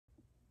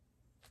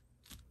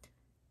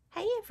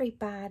Hey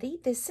everybody,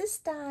 this is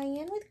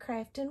Diane with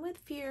Crafting with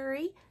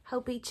Fury.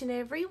 Hope each and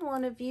every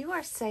one of you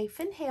are safe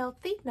and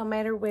healthy no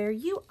matter where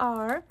you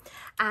are.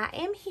 I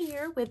am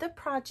here with a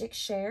project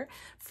share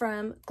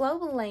from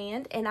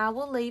Globleland, and I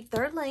will leave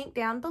their link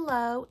down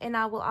below, and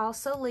I will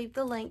also leave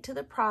the link to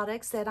the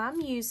products that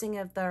I'm using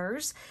of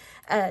theirs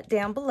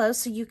down below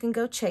so you can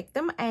go check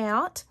them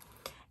out.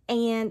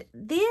 And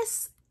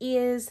this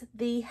is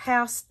the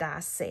house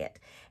die set.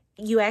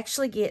 You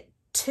actually get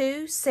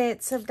 2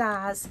 sets of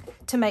dies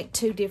to make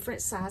 2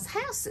 different size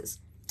houses.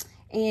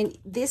 And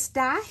this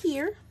die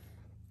here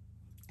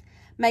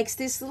makes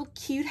this little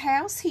cute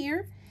house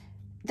here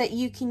that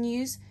you can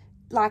use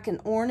like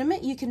an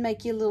ornament. You can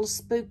make your little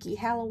spooky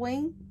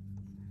Halloween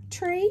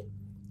tree.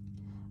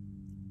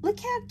 Look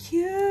how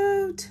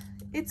cute.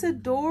 It's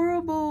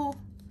adorable.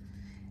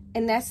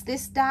 And that's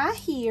this die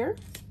here.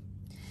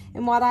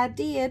 And what I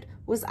did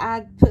was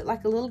I put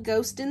like a little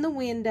ghost in the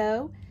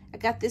window. I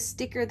got this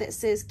sticker that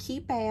says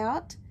keep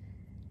out,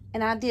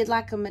 and I did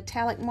like a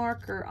metallic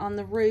marker on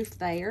the roof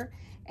there,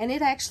 and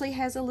it actually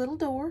has a little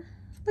door.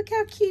 Look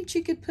how cute.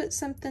 You could put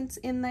something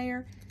in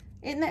there.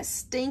 Isn't that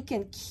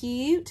stinking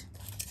cute?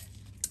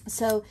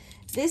 So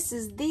this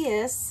is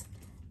this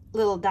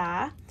little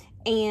die,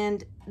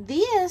 and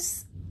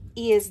this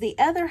is the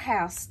other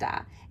house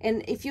die.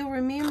 And if you'll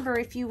remember,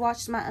 if you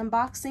watched my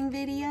unboxing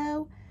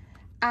video,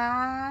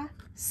 I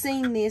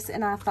seen this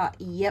and I thought,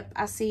 yep,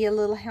 I see a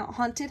little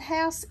haunted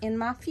house in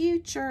my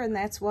future, and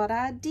that's what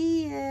I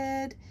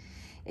did.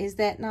 Is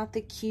that not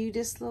the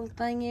cutest little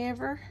thing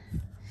ever?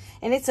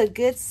 And it's a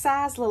good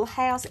size little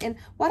house. And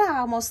what I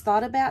almost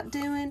thought about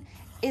doing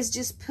is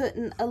just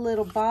putting a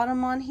little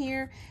bottom on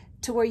here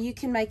to where you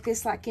can make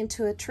this like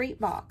into a treat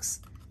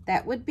box.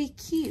 That would be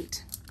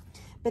cute.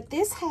 But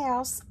this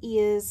house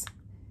is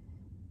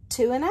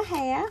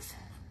 2.5.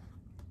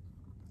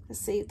 Let's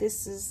see,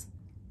 this is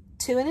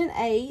 2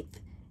 1/8,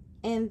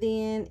 and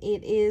then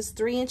it is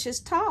 3 inches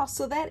tall.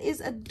 So that is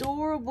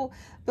adorable.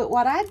 But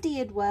what I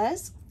did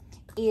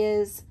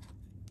is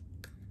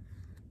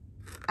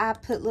I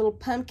put little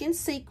pumpkin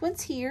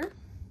sequins here.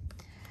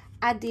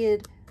 I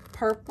did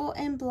purple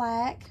and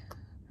black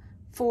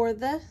for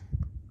the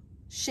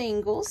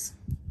shingles,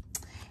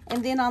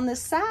 and then on the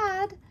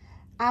side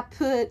I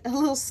put a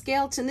little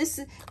skeleton.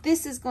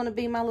 This is going to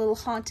be my little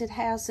haunted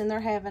house, and they're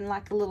having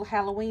like a little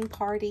Halloween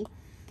party.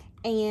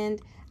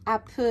 And I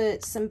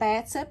put some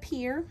bats up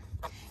here,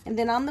 and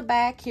then on the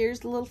back, here's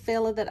the little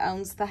fella that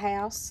owns the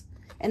house.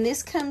 And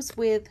this comes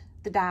with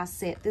the die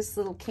set, this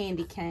little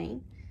candy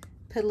cane.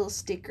 Put a little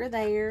sticker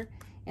there,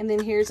 and then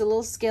here's a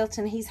little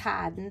skeleton, he's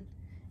hiding,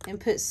 and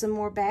put some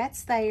more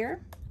bats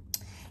there.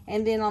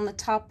 And then on the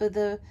top of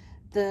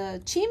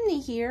the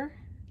chimney here,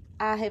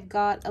 I have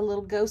got a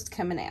little ghost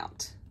coming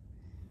out.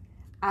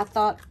 I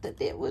thought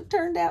that it would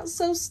turn out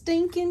so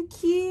stinking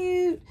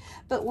cute.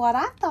 But what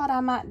I thought I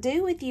might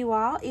do with you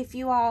all, if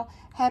you all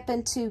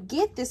happen to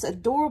get this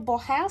adorable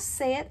house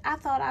set, I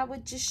thought I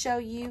would just show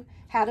you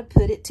how to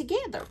put it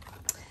together.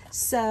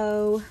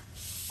 So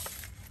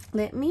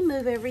let me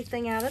move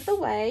everything out of the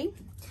way.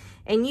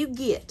 And you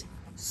get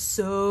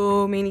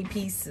so many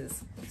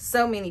pieces.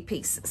 So many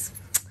pieces.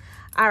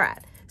 All right.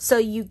 So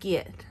you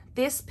get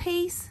this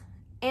piece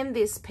and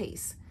this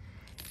piece.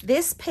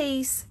 This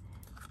piece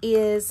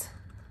is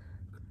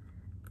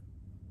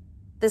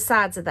the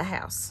sides of the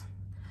house.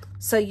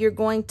 So you're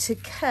going to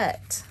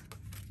cut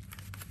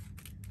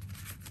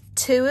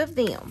 2 of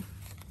them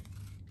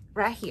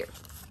right here.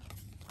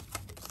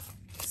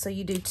 So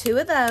you do 2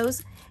 of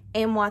those,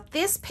 and what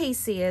this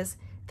piece is,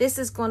 this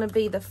is going to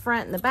be the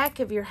front and the back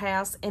of your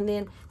house, and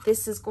then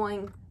this is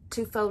going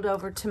to fold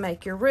over to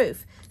make your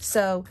roof.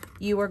 So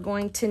you are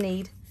going to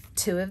need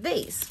 2 of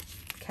these,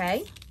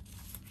 okay?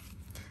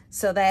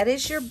 So that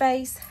is your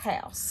base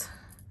house.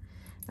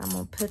 I'm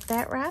going to put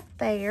that right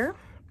there.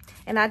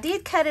 And I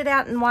did cut it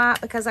out in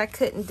white because I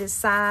couldn't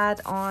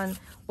decide on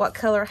what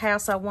color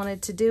house I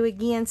wanted to do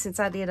again since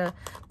I did a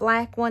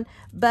black one.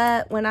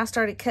 But when I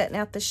started cutting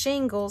out the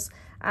shingles,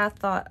 I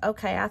thought,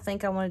 okay, I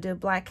think I want to do a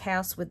black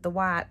house with the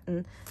white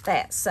and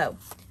that. So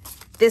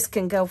this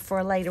can go for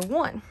a later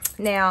one.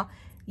 Now,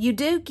 you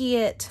do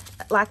get,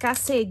 like I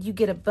said, you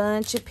get a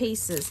bunch of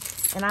pieces.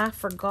 And I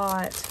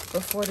forgot,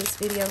 before this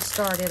video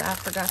started, I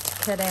forgot to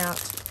cut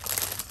out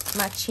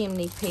my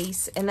chimney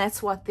piece, and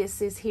that's what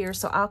this is here.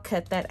 So I'll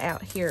cut that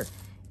out here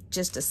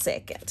just a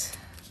second.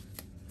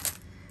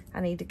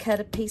 I need to cut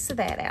a piece of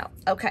that out.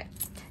 Okay,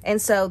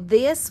 and so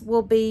this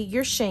will be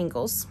your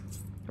shingles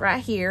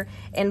right here.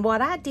 And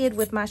what I did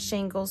with my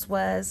shingles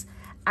was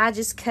I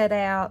just cut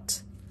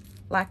out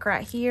like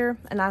right here,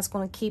 and I was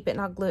going to keep it,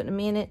 and I'll glue it in a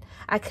minute.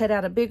 I cut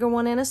out a bigger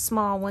one and a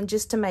small one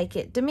just to make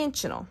it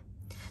dimensional.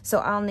 So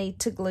I'll need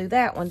to glue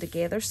that one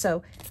together.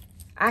 So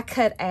I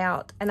cut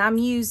out, and I'm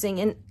using,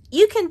 and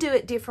you can do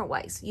it different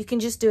ways. You can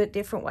just do it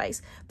different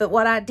ways. But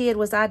what I did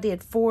was I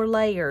did 4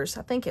 layers.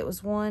 I think it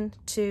was 1,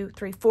 2,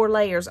 3, 4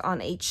 layers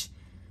on each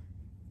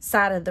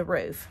side of the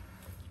roof.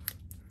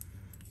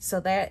 So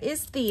that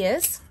is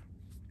this.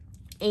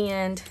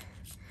 And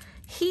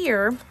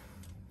here,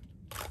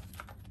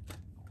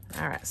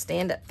 All right,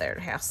 stand up there,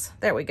 house.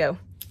 There we go.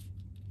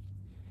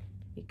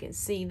 You can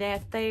see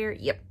that there.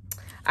 Yep.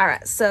 All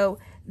right, so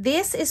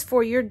this is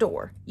for your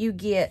door. You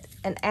get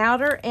an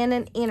outer and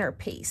an inner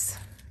piece.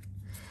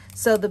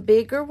 So the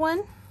bigger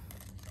one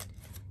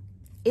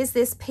is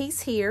this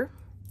piece here.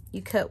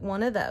 You cut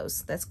one of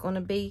those. That's going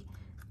to be,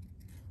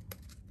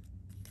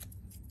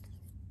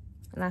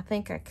 and I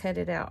think I cut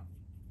it out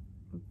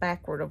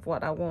backward of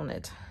what I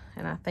wanted.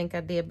 And I think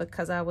I did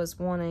because I was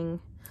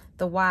wanting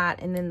the white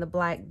and then the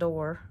black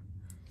door.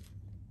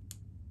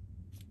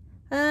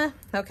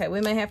 Okay,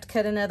 we may have to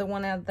cut another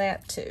one out of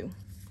that too.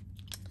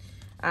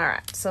 All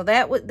right, so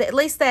that would, at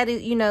least that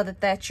is, you know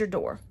that that's your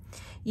door.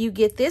 You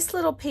get this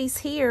little piece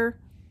here,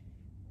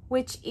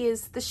 which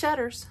is the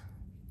shutters,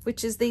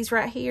 which is these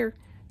right here.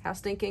 How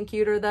stinking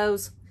cute are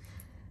those?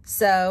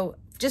 So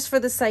just for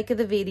the sake of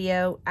the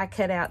video, I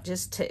cut out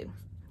just two,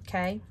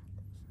 okay?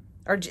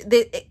 Or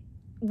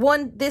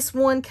this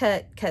one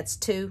cut cuts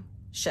two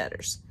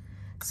shutters.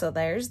 So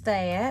there's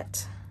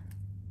that.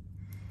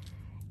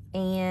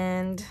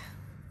 And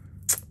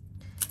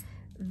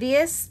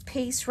this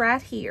piece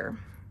right here,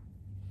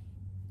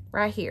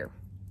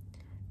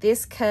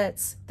 this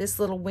cuts this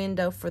little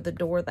window for the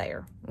door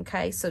there,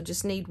 okay? So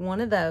just need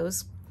one of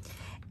those.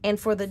 And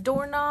for the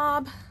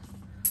doorknob,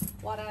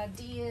 what I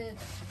did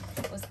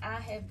was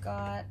I have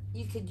got,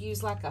 you could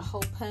use like a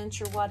hole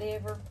punch or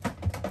whatever.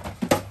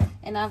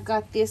 And I've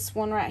got this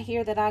one right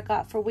here that I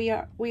got for We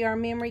Are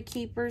Memory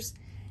Keepers.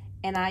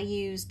 And I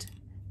used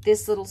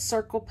this little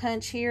circle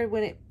punch here.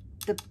 When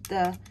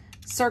the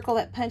circle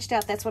that punched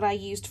out, that's what I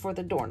used for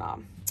the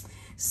doorknob.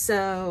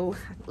 So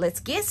let's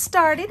get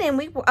started.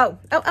 And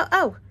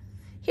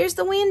here's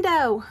the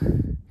window.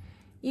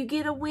 You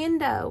get a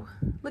window.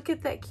 Look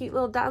at that cute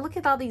little die. Look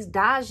at all these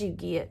dies you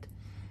get.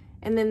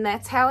 And then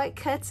that's how it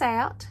cuts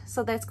out.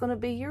 So that's going to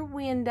be your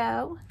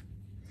window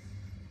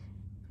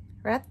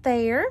right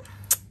there.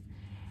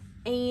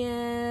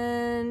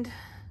 And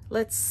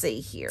let's see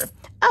here.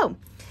 Oh,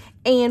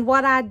 and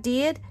what I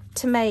did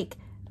to make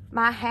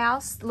my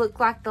house look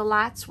like the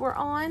lights were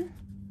on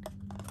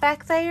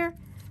back there,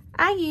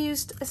 I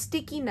used a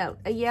sticky note,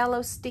 a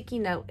yellow sticky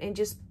note, and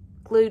just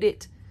glued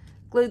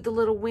the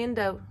little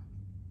window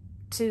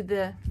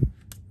to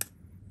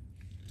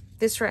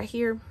this right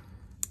here.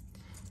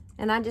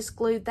 And I just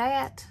glued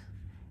that,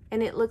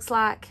 and it looks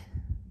like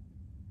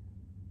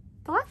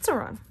the lights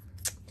are on.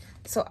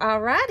 So,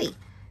 alrighty.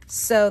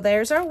 So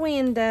there's our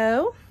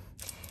window.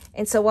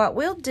 And so what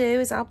we'll do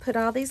is I'll put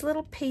all these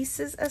little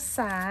pieces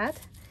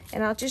aside,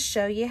 and I'll just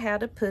show you how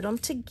to put them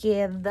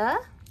together.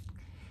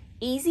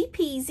 Easy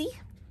peasy.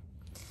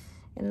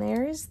 And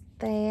there is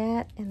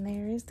that, and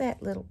there is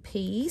that little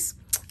piece.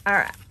 All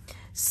right.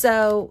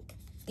 So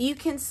you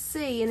can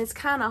see, and it's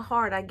kind of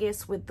hard, I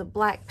guess, with the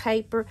black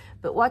paper,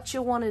 but what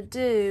you want to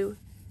do,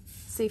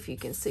 see if you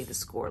can see the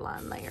score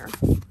line there.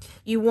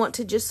 You want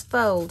to just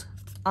fold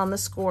on the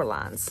score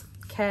lines,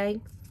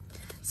 okay?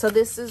 So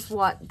this is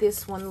what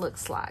this one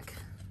looks like.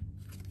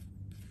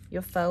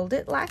 You'll fold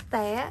it like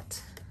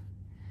that,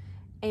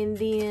 and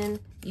then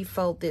you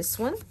fold this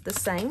one the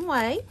same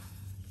way.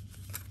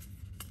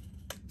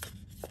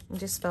 And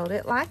just fold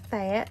it like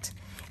that.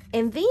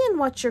 And then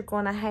what you're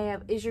going to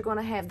have is you're going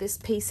to have this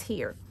piece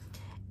here.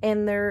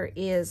 And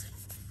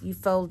you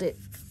fold it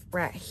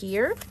right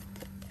here.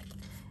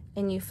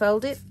 And you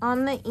fold it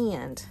on the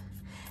end.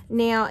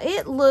 Now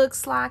it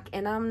looks like,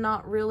 and I'm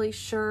not really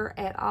sure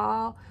at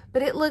all,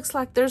 but it looks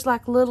like there's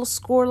like little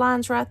score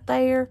lines right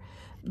there.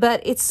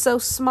 But it's so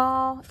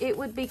small, it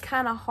would be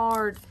kind of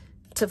hard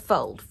to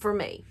fold for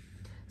me.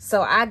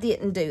 So I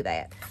didn't do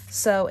that.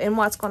 So, and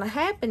what's going to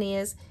happen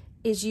is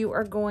you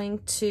are going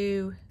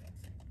to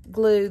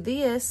glue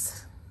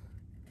this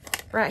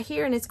right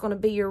here, and it's going to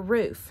be your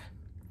roof.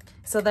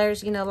 So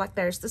there's, you know, like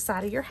there's the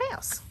side of your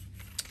house.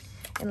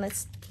 And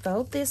let's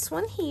fold this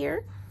one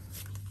here.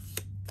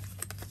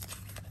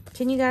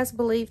 Can you guys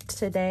believe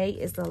today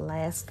is the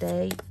last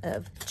day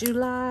of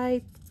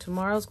July?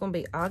 Tomorrow's going to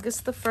be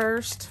August the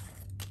 1st.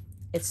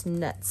 It's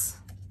nuts.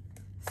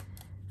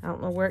 I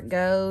don't know where it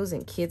goes,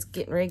 and kids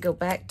getting ready to go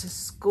back to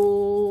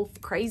school.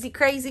 Crazy,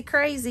 crazy,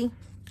 crazy.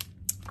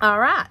 All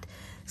right.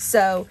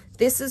 So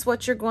this is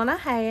what you're going to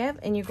have,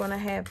 and you're going to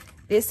have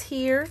this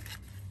here.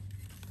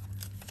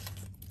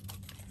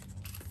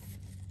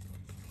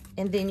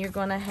 And then you're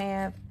going to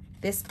have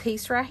this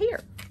piece right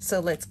here. So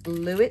let's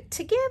glue it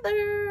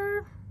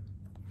together.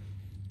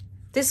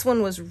 This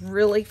one was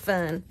really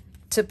fun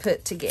to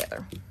put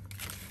together.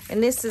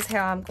 And this is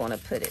how I'm going to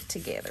put it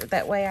together.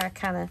 That way I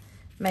kind of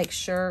make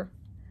sure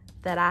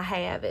that I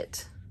have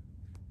it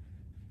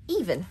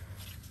even.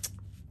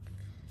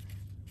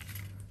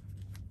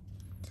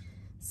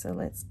 So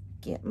let's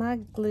get my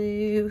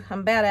glue.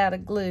 I'm about out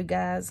of glue,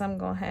 guys. I'm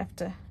going to have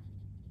to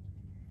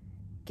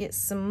get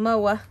some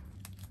more.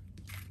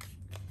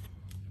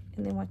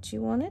 And then what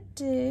you want to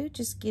do,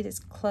 just get as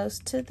close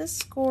to the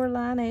score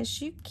line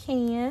as you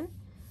can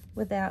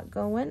without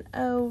going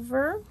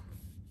over.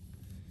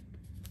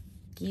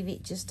 Give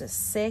it just a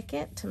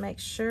second to make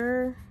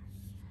sure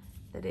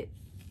that it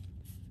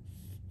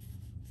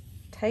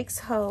takes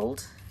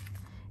hold.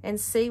 And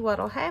see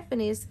what'll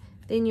happen is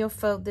then you'll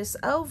fold this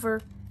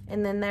over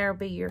and then there'll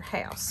be your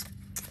house.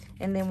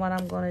 And then what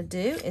I'm going to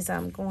do is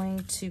I'm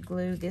going to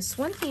glue this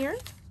one here,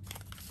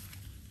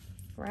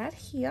 right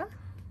here.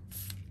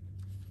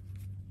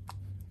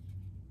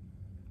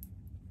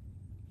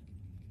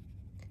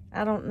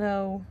 I don't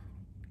know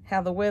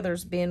how the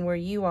weather's been where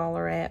you all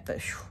are at,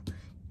 but whew,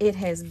 it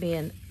has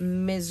been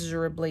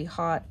miserably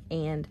hot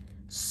and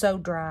so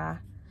dry.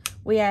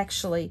 We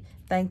actually,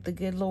 thank the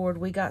good Lord,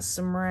 we got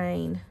some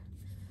rain.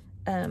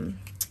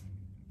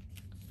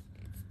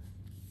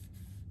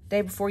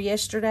 Day before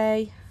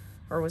yesterday,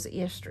 or was it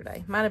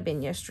yesterday? Might have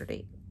been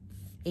yesterday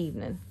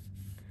evening.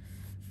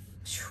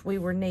 We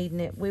were needing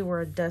it. We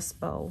were a dust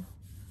bowl.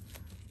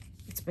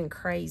 It's been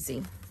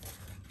crazy.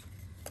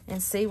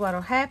 And see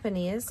what'll happen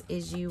is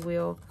you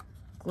will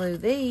glue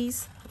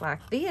these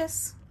like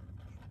this.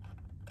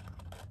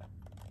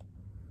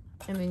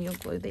 And then you'll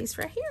glue these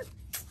right here.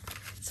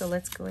 So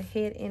let's go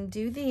ahead and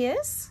do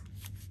this.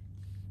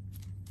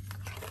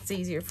 It's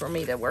easier for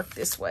me to work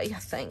this way, I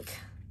think.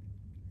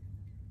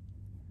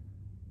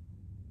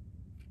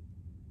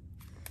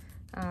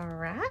 All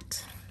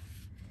right.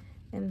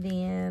 And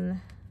then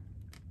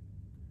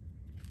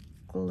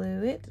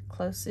glue it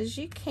close as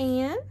you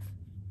can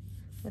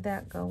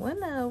without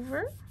going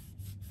over.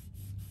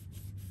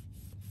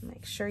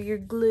 Make sure your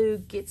glue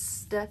gets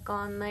stuck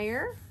on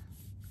there.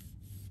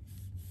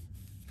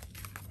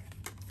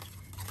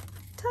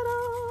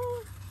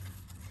 Ta-da!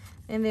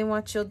 And then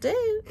what you'll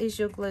do is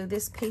you'll glue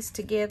this piece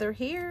together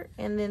here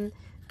and then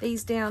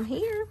these down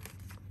here.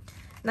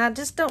 And I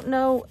just don't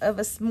know of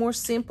a more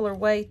simpler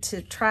way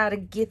to try to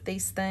get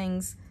these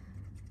things.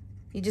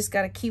 You just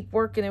got to keep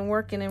working and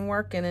working and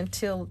working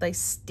until they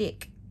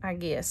stick, I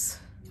guess.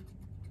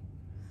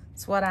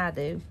 That's what I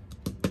do.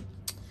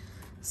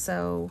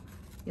 So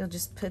you'll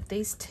just put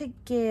these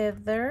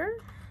together.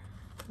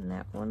 And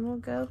that one will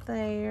go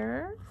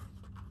there.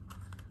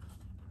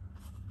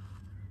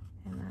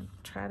 And I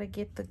try to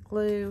get the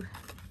glue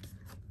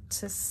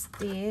to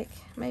stick.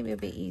 Maybe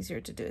it'll be easier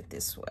to do it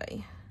this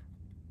way.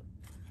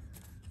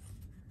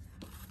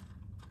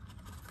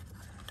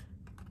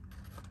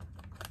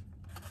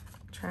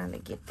 Trying to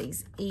get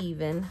these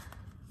even.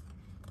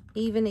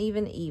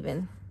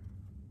 Even.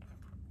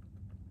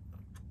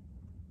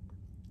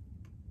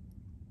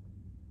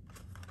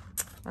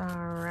 All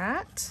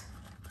right.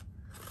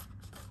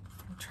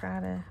 Try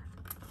to.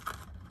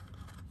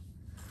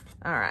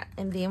 All right,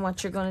 and then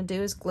what you're going to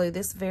do is glue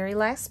this very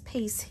last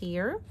piece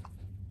here.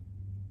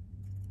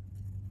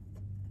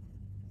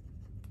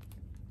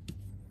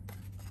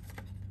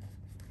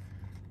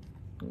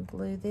 And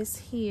glue this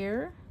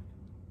here.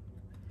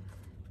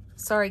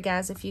 Sorry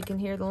guys if you can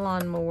hear the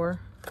lawnmower.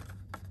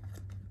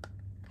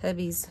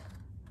 Hubby's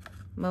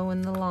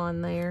mowing the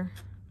lawn there.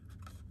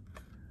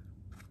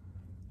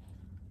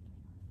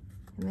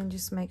 And then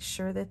just make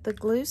sure that the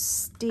glue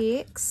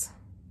sticks.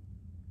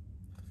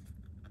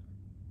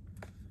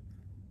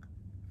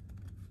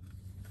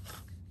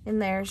 And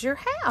there's your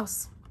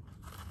house.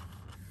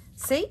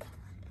 See?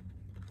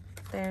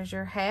 There's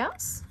your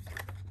house.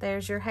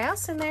 There's your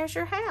house and there's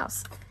your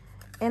house.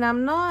 And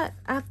I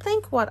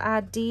think what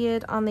I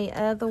did on the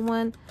other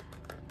one,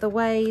 the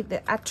way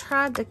that I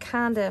tried to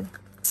kind of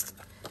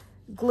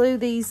glue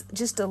these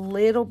just a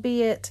little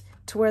bit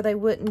to where they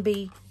wouldn't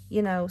be,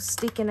 you know,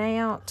 sticking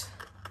out.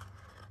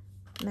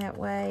 And that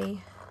way.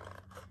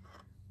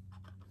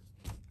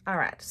 All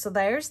right, so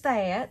there's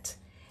that.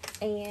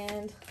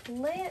 And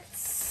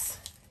let's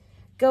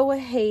go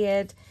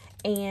ahead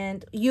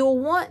and you'll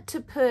want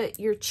to put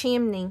your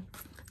chimney,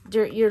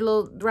 your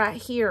little right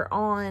here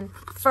on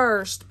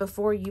first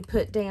before you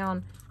put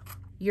down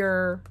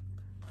your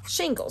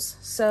shingles.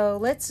 So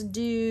let's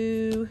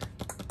do,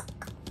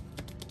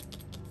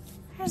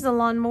 here's the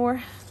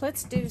lawnmower.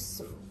 Let's do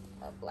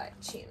a black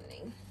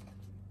chimney.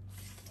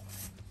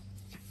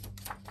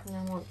 And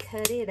I'm going to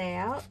cut it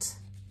out.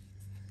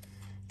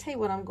 Tell you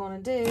what I'm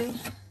going to do.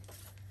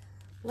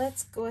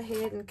 Let's go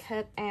ahead and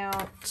cut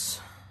out,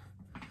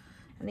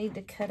 I need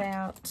to cut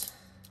out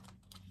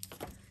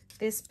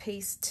this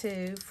piece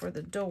too for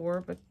the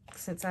door, but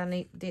since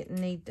I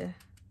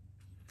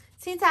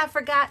since I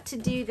forgot to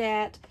do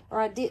that, or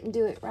I didn't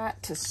do it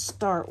right to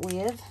start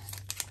with,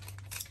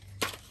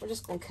 we're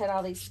just going to cut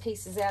all these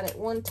pieces out at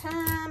one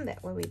time.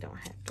 That way we don't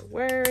have to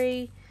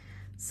worry.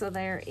 So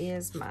there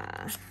is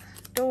my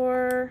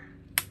door,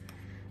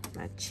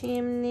 my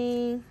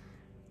chimney,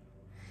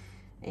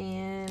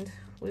 and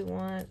we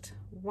want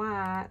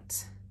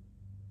white.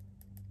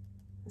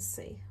 Let's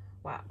see,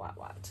 white.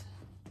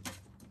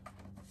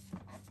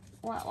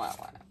 All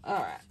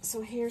right,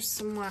 so here's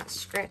some white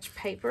scratch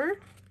paper.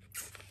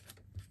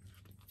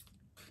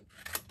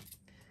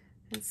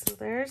 And so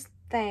there's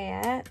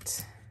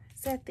that.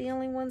 Is that the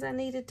only ones I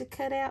needed to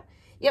cut out?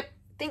 Yep,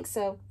 think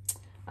so.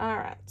 All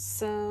right,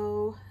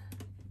 so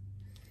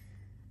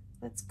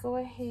let's go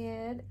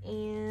ahead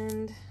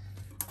and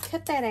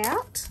cut that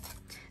out.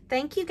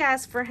 Thank you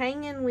guys for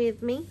hanging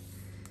with me.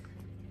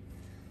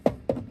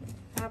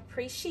 I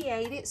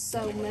appreciate it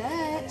so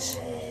much.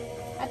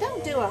 I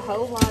don't do a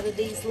whole lot of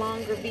these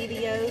longer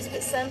videos,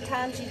 but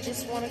sometimes you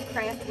just want to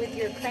craft with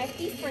your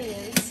crafty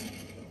friends.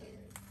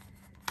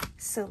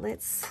 So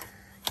let's,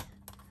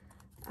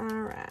 all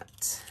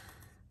right.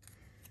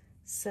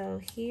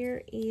 So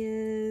here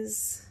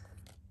is,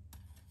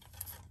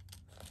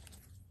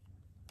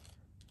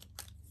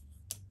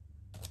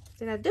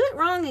 did I do it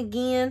wrong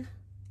again?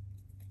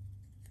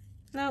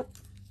 Nope.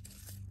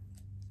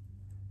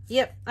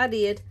 Yep, I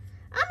did.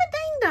 I'm a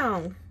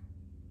ding-dong.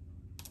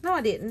 No,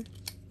 I didn't.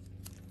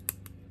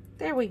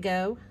 There we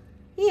go.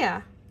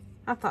 Yeah.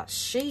 I thought,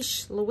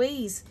 sheesh,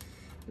 Louise.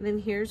 And then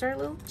here's our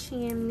little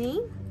chimney.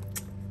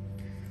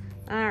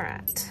 All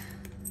right.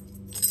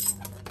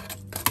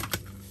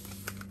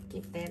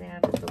 Get that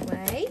out of the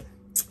way.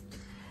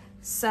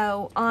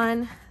 So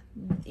on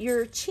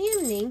your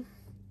chimney,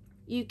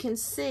 you can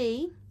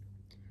see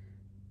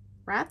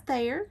right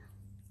there,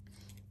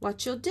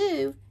 what you'll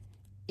do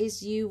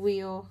is you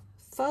will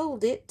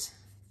fold it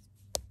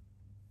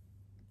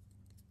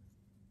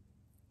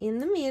in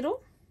the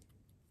middle.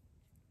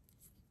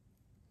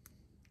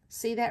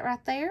 See that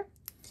right there?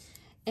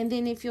 And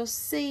then if you'll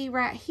see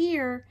right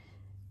here,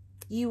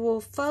 you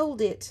will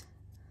fold it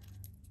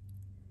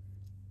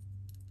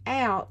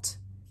out,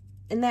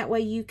 and that way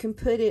you can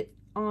put it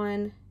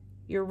on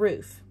your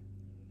roof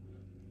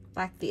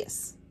like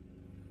this.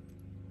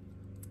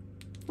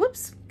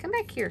 Whoops, come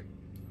back here.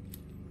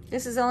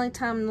 This is the only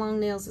time long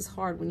nails is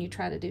hard, when you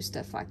try to do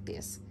stuff like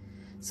this.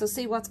 So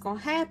see, what's going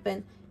to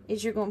happen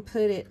is you're going to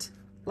put it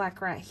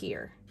like right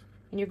here,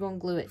 and you're going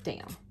to glue it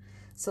down.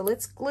 So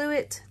let's glue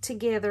it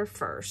together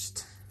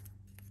first.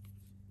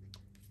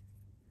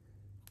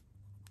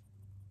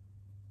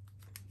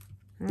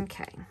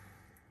 Okay.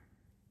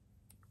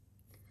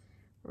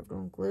 We're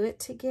going to glue it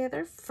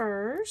together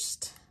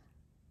first.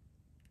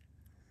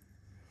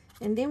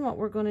 And then what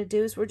we're going to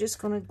do is we're just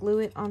going to glue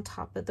it on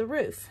top of the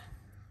roof,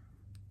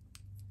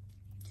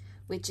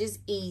 which is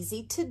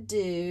easy to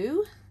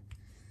do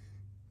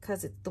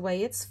because it's the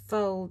way it's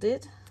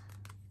folded.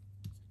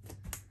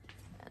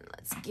 And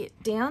let's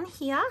get down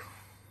here.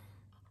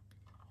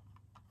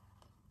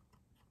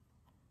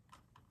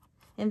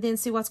 And then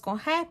see what's going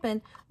to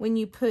happen when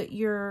you put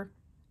your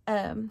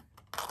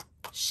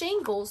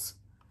shingles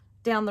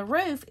down the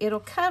roof. It'll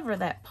cover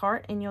that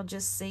part and you'll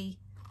just see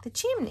the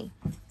chimney.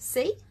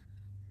 See?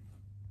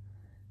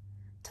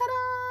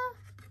 Ta-da!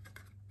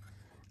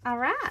 All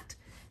right.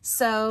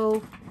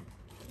 So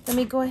let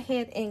me go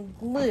ahead and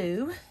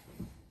glue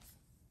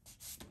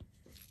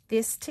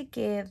this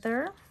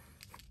together.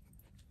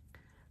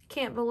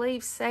 Can't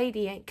believe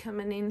Sadie ain't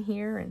coming in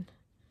here and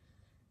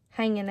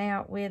hanging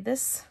out with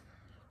us.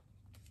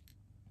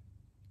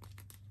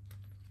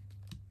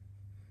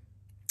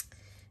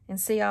 And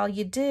see, all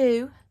you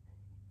do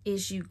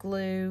is you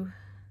glue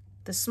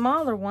the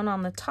smaller one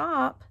on the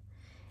top,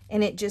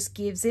 and it just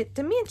gives it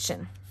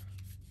dimension.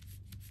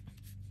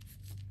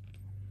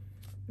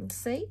 And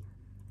see?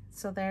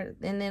 So there,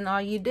 and then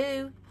all you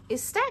do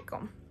is stack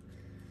them.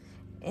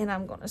 And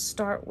I'm going to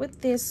start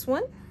with this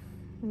one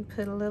and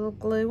put a little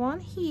glue on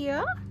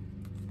here.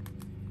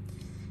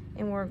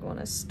 And we're going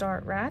to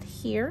start right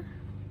here.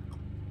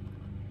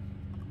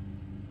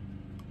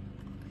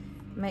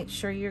 Make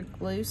sure your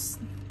glue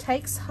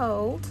takes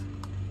hold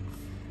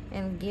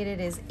and get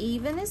it as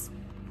even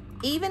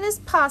as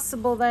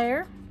possible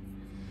there.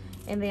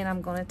 And then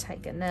I'm going to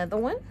take another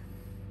one.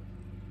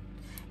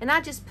 And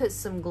I just put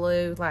some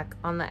glue like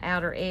on the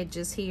outer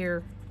edges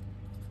here.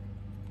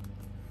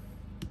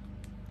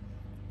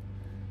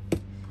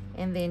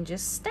 And then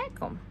just stack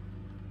them.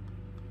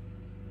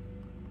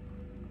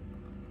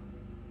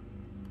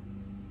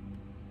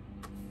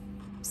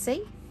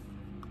 See?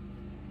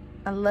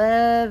 I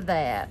love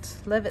that.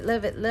 Love it,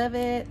 love it, love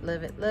it,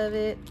 love it, love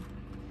it.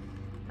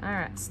 All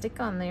right,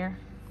 stick on there.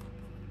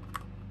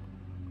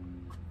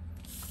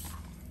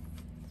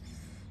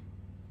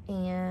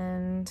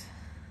 And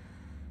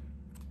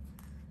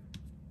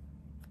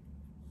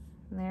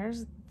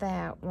there's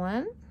that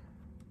one.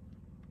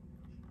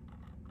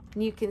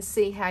 And you can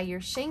see how your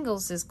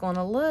shingles is going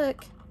to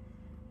look.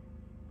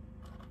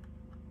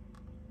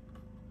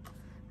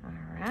 All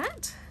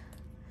right.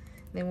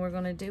 Then we're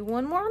going to do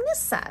one more on this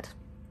side.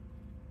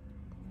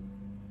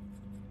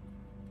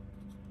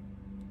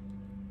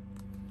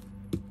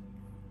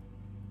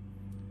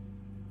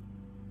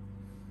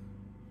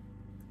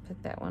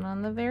 Put that one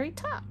on the very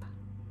top.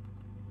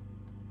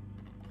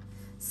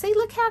 See,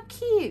 look how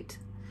cute.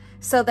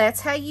 So that's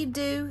how you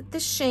do the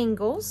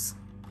shingles.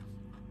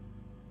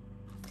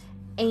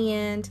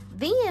 And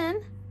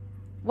then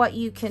what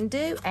you can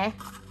do,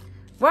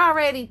 we're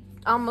already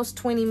almost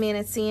 20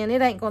 minutes in.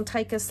 It ain't going to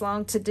take us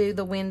long to do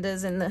the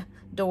windows and the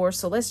doors,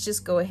 so let's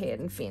just go ahead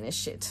and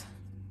finish it.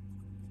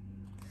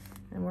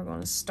 And we're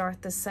going to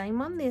start the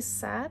same on this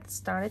side.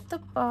 Start at the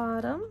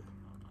bottom.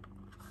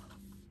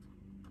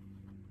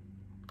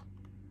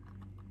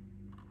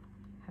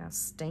 How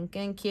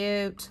stinking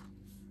cute.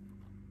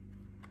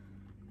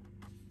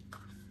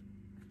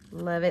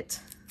 Love it.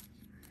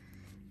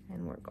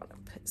 And we're going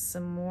to put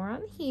some more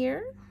on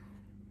here.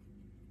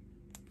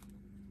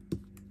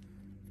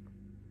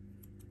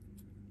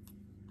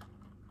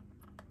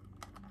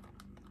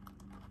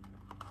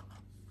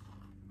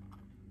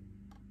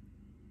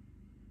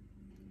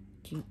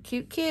 Cute,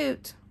 cute,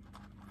 cute.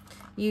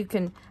 You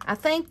can, I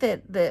think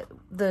that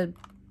the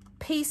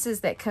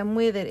pieces that come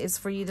with it is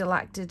for you to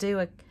like to do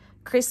a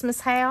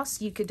Christmas house.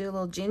 You could do a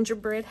little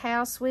gingerbread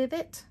house with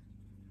it.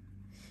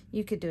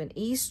 You could do an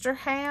Easter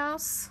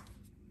house.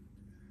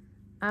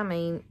 I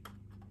mean,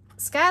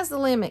 sky's the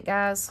limit,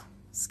 guys.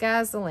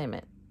 Sky's the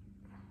limit.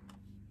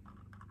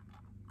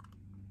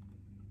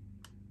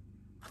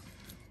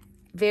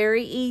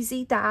 Very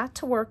easy die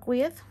to work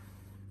with.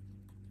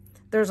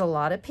 There's a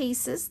lot of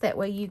pieces. That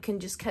way you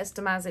can just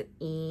customize it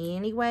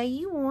any way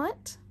you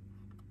want.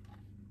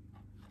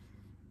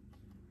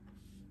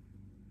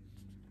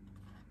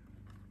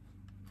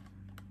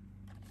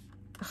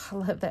 Oh, I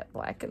love that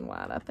black and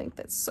white. I think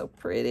that's so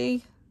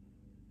pretty.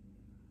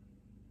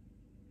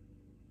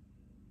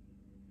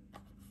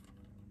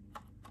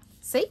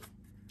 See?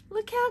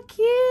 Look how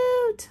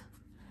cute.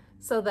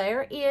 So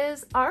there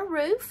is our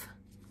roof.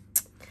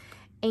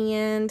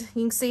 And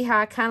you can see how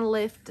I kind of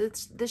left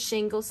the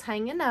shingles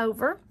hanging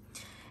over.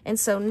 And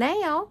so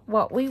now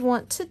what we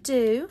want to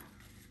do,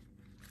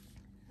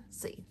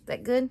 see, is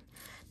that good?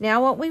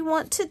 Now what we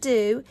want to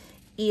do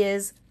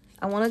is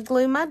I want to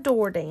glue my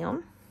door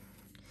down.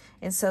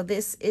 And so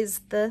this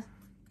is the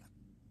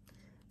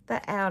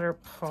outer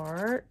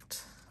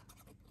part.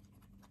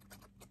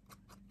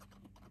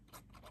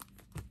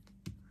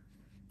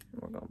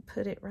 We're going to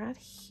put it right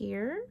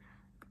here.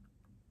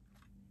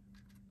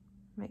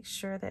 Make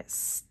sure that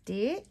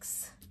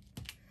sticks.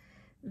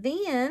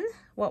 Then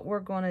what we're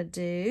going to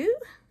do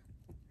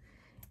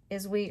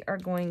is we are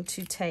going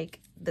to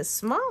take the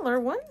smaller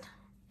one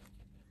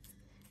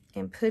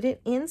and put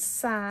it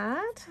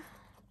inside.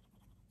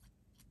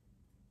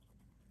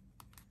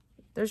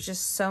 There's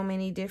just so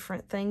many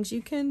different things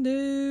you can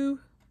do.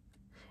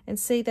 And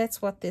see,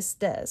 that's what this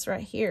does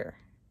right here.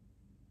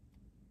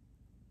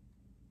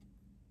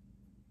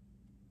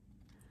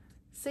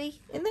 See,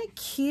 isn't that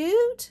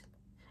cute?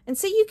 And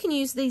see, you can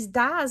use these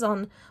dies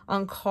on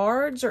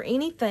cards or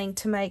anything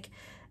to make,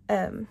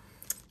 I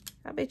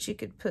bet you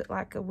could put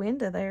like a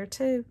window there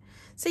too.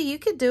 See, you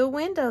could do a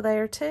window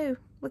there too.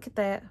 Look at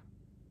that.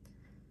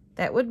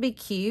 That would be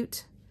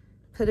cute.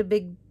 Put a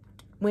big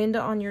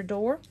window on your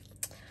door.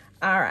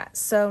 All right,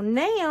 so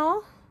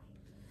now,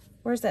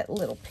 where's that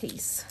little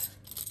piece?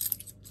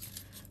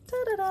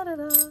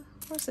 Da-da-da-da-da.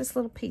 Where's this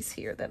little piece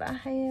here that I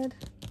had?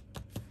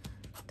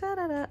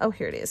 Da-da-da. Oh,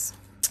 here it is.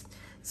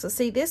 So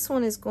see, this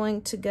one is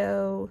going to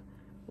go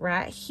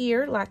right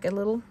here, like a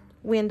little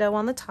window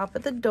on the top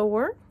of the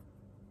door.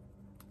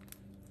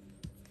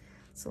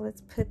 So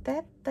let's put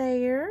that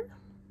there.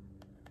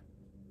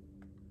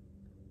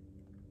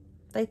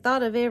 They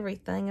thought of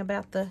everything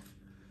about the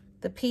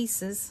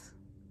pieces.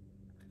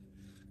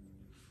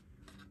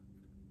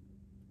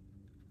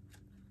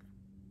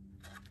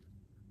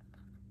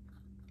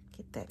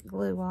 Get that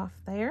glue off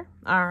there.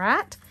 All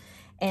right.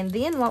 And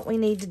then what we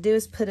need to do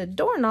is put a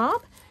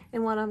doorknob.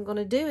 And what I'm going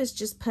to do is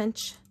just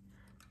punch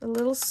a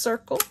little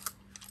circle.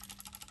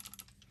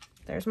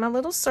 There's my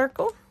little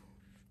circle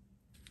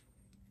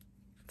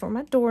for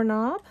my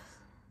doorknob.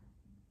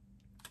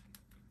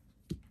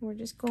 We're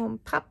just going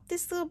to pop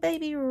this little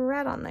baby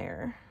right on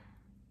there.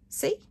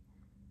 See?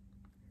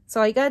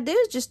 So all you got to do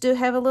is just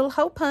have a little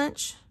hole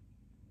punch.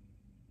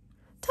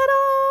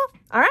 Ta-da!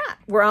 All right,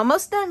 we're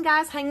almost done,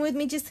 guys. Hang with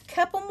me just a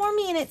couple more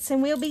minutes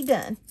and we'll be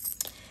done.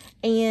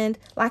 And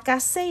like I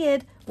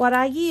said, what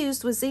I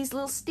used was these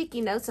little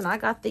sticky notes, and I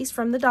got these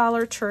from the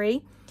Dollar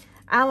Tree.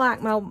 I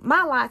like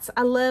my lights.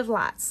 I love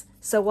lights.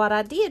 So what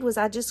I did was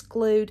I just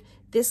glued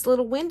this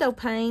little window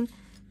pane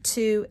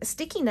to a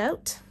sticky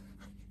note,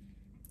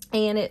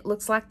 and it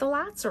looks like the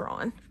lights are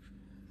on.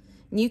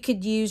 You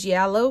could use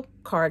yellow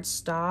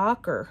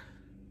cardstock or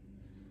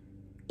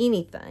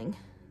anything.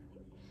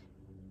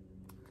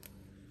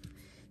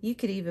 You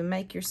could even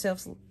make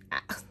yourselves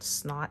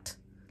snot.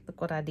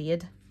 Look what I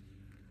did.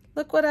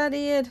 Look what I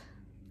did.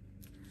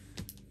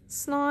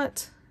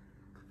 Snot.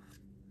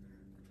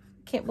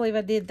 Can't believe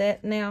I did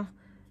that. Now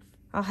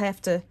I'll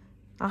have to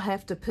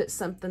put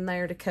something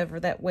there to cover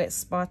that wet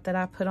spot that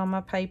I put on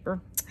my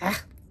paper.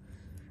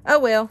 Oh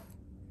well.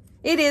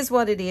 It is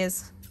what it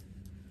is.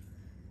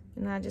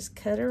 And I just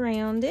cut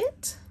around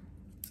it.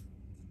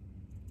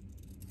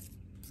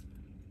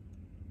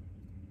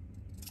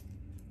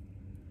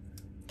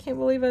 Can't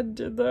believe I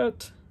did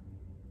that.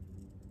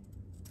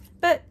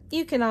 But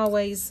you can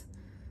always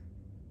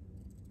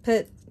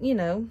put, you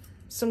know,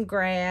 some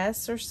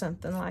grass or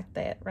something like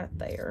that right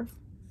there.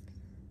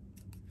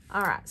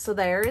 All right, so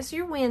there is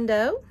your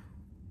window.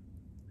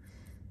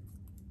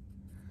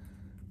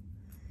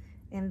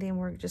 And then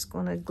we're just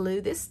going to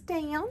glue this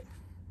down.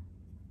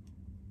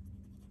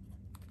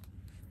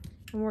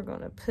 And we're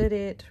going to put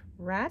it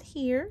right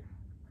here.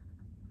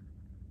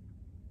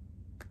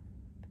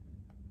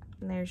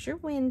 And there's your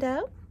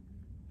window.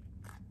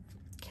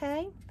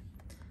 Okay.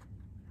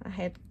 I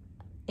had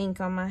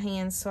ink on my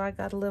hands, so I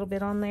got a little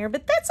bit on there,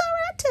 but that's all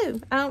right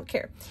too. I don't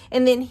care.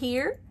 And then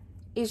here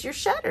is your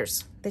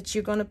shutters that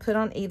you're going to put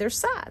on either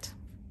side.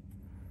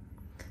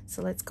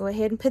 So let's go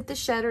ahead and put the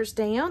shutters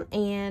down,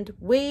 and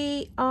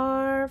we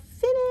are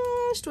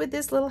finished. finished with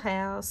this little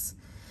house.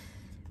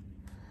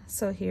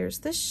 So here's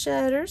the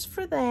shutters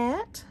for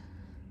that.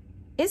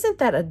 Isn't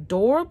that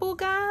adorable,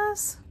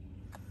 guys?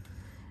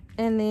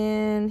 And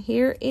then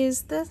here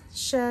is the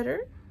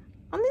shutter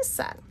on this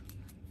side.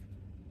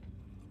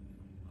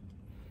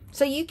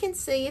 So you can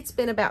see it's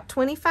been about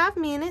 25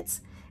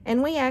 minutes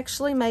and we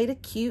actually made a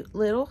cute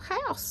little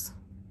house.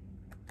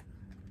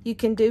 You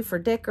can do for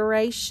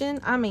decoration,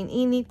 I mean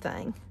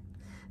anything.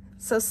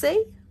 So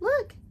see,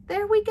 look,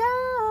 there we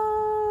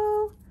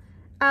go.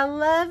 I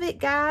love it,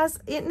 guys.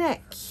 Isn't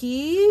that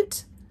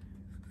cute?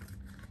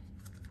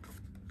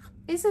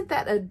 Isn't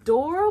that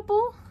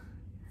adorable?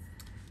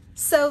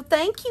 So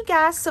thank you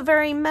guys so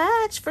very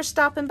much for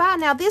stopping by.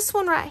 Now this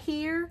one right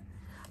here,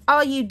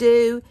 all you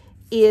do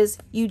is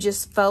you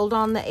just fold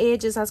on the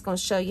edges. I was going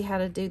to show you how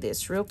to do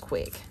this real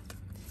quick.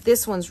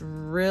 This one's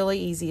really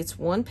easy. It's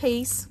one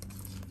piece.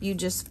 You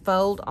just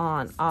fold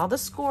on all the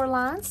score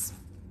lines.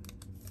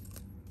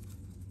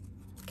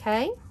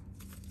 Okay?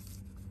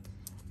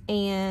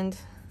 And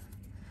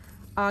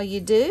all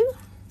you do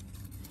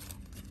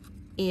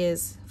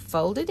is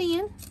fold it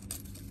in,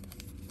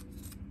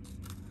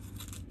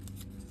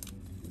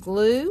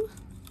 glue.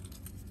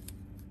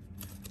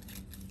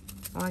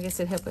 Oh, I guess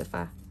it'd help if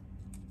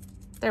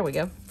there we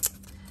go.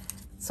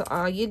 So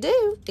all you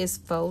do is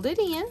fold it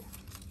in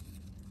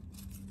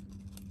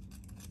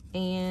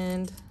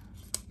and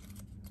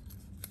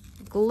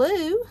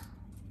glue,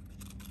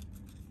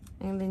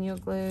 and then you'll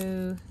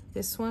glue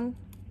this one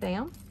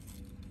down.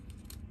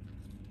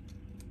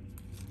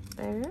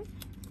 There,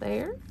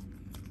 there,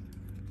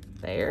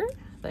 there,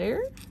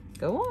 there.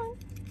 Go on.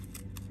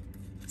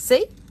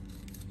 See?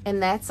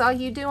 And that's all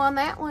you do on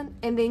that one.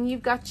 And then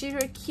you've got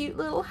your cute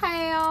little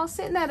house.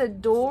 Isn't that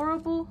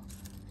adorable?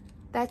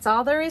 That's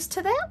all there is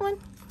to that one.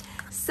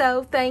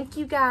 So thank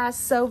you guys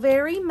so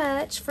very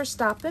much for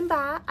stopping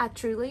by. I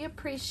truly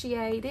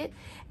appreciate it.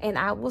 And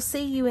I will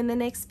see you in the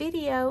next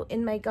video.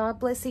 And may God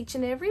bless each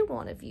and every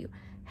one of you.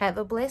 Have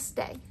a blessed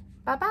day.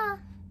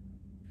 Bye-bye.